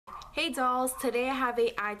Hey dolls, today I have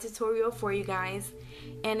a eye tutorial for you guys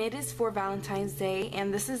and it is for Valentine's Day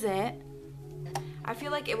and this is it. I feel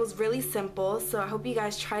like it was really simple, so I hope you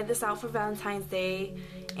guys try this out for Valentine's Day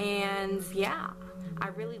and yeah, I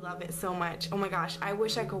really love it so much. Oh my gosh, I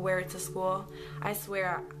wish I could wear it to school. I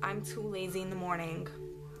swear, I'm too lazy in the morning.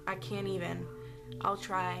 I can't even. I'll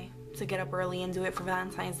try to get up early and do it for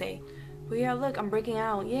Valentine's Day. But yeah, look, I'm breaking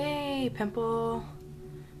out. Yay, pimple.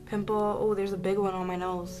 Oh, there's a big one on my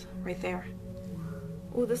nose right there.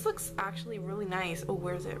 Oh, this looks actually really nice. Oh,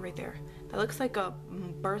 where is it? Right there. That looks like a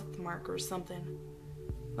birthmark or something.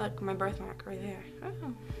 Look, my birthmark right there.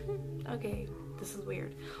 Oh. Okay, this is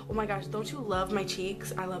weird. Oh my gosh, don't you love my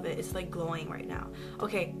cheeks? I love it. It's like glowing right now.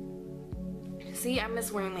 Okay. See, I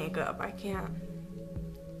miss wearing makeup. I can't.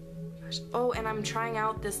 Gosh. Oh, and I'm trying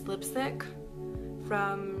out this lipstick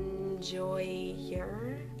from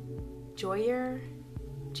Joyer.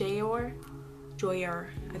 I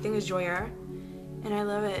think it's Joyer, and I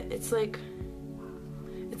love it. It's like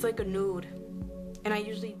a nude, and I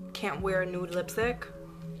usually can't wear a nude lipstick,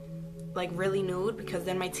 like really nude, because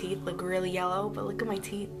then my teeth look really yellow. But look at my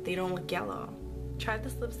teeth, they don't look yellow. Try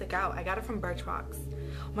this lipstick out. I got it from Birchbox.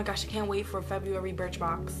 Oh my gosh, I can't wait for February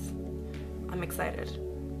Birchbox. I'm excited.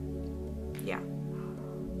 Yeah,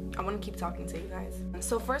 I want to keep talking to you guys.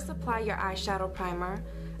 So first, apply your eyeshadow primer.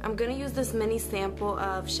 I'm going to use this mini sample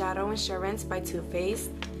of Shadow Insurance by Too Faced,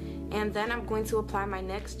 and then I'm going to apply my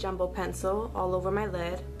NYX Jumbo Pencil all over my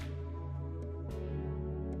lid.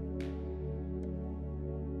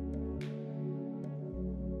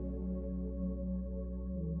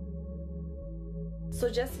 So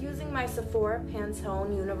just using my Sephora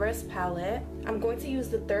Pantone Universe palette, I'm going to use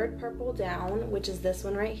the third purple down, which is this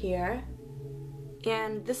one right here.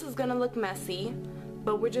 And this is going to look messy,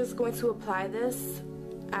 but we're just going to apply this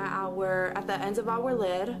at the ends of our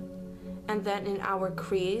lid and then in our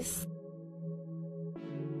crease.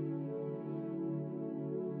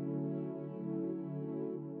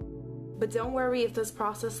 But don't worry if this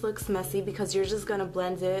process looks messy, because you're just gonna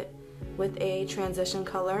blend it with a transition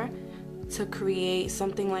color to create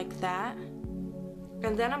something like that.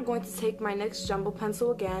 And then I'm going to take my NYX Jumbo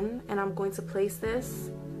Pencil again, and I'm going to place this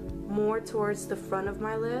more towards the front of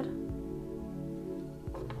my lid.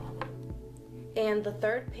 And the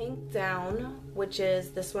third pink down, which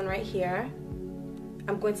is this one right here,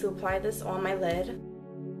 I'm going to apply this on my lid.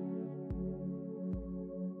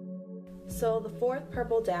 So the fourth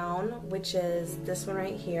purple down, which is this one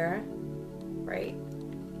right here, right?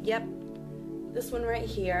 Yep, this one right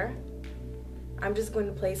here. I'm just going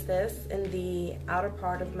to place this in the outer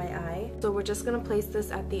part of my eye. So we're just going to place this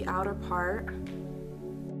at the outer part,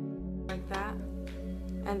 like that.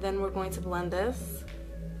 And then we're going to blend this.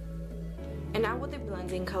 And now with the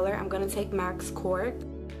blending color, I'm going to take Max Cork.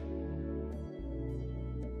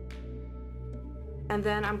 And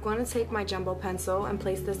then I'm going to take my Jumbo Pencil and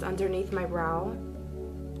place this underneath my brow.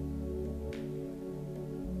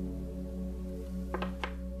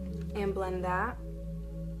 And blend that.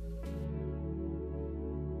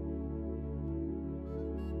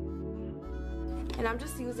 And I'm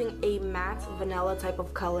just using a matte vanilla type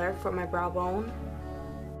of color for my brow bone.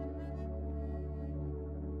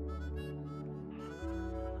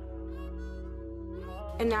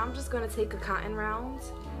 And now I'm just going to take a cotton round,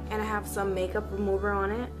 and I have some makeup remover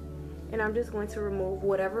on it, and I'm just going to remove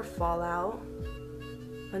whatever fallout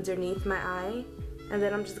underneath my eye, and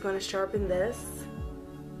then I'm just going to sharpen this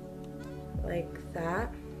like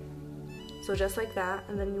that. So just like that,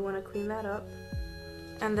 and then you want to clean that up.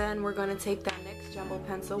 And then we're going to take that NYX Jumbo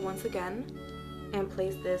Pencil once again and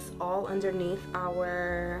place this all underneath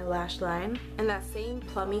our lash line. And that same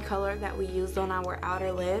plummy color that we used on our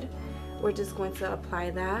outer lid, we're just going to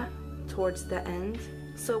apply that towards the end.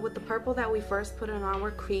 So with the purple that we first put in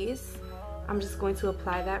our crease, I'm just going to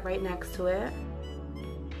apply that right next to it.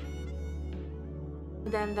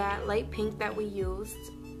 Then that light pink that we used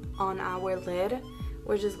on our lid,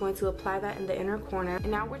 we're just going to apply that in the inner corner.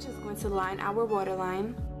 And now we're just going to line our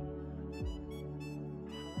waterline.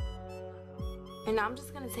 And now I'm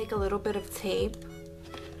just going to take a little bit of tape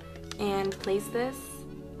and place this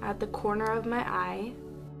at the corner of my eye.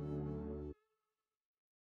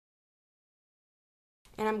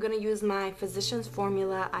 And I'm going to use my Physicians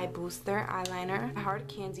Formula Eye Booster Eyeliner, Hard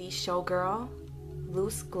Candy Showgirl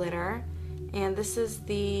Loose Glitter. And this is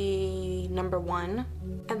the number 1.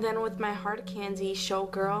 And then with my Hard Candy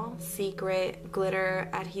Showgirl Secret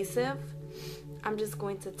Glitter Adhesive, I'm just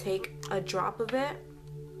going to take a drop of it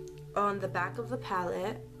on the back of the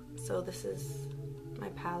palette. So this is my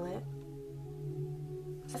palette.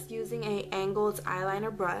 Just using a angled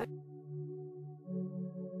eyeliner brush.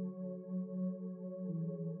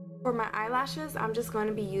 For my eyelashes, I'm just going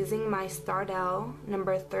to be using my Stardell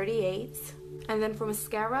number 38. And then for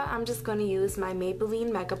mascara, I'm just going to use my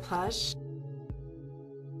Maybelline Mega Plush.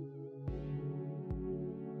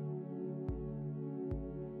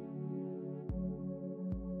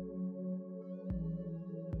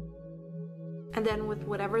 And then with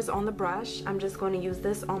whatever's on the brush, I'm just going to use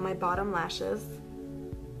this on my bottom lashes.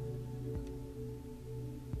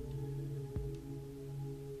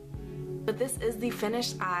 But this is the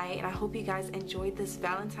finished eye, and I hope you guys enjoyed this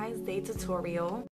Valentine's Day tutorial.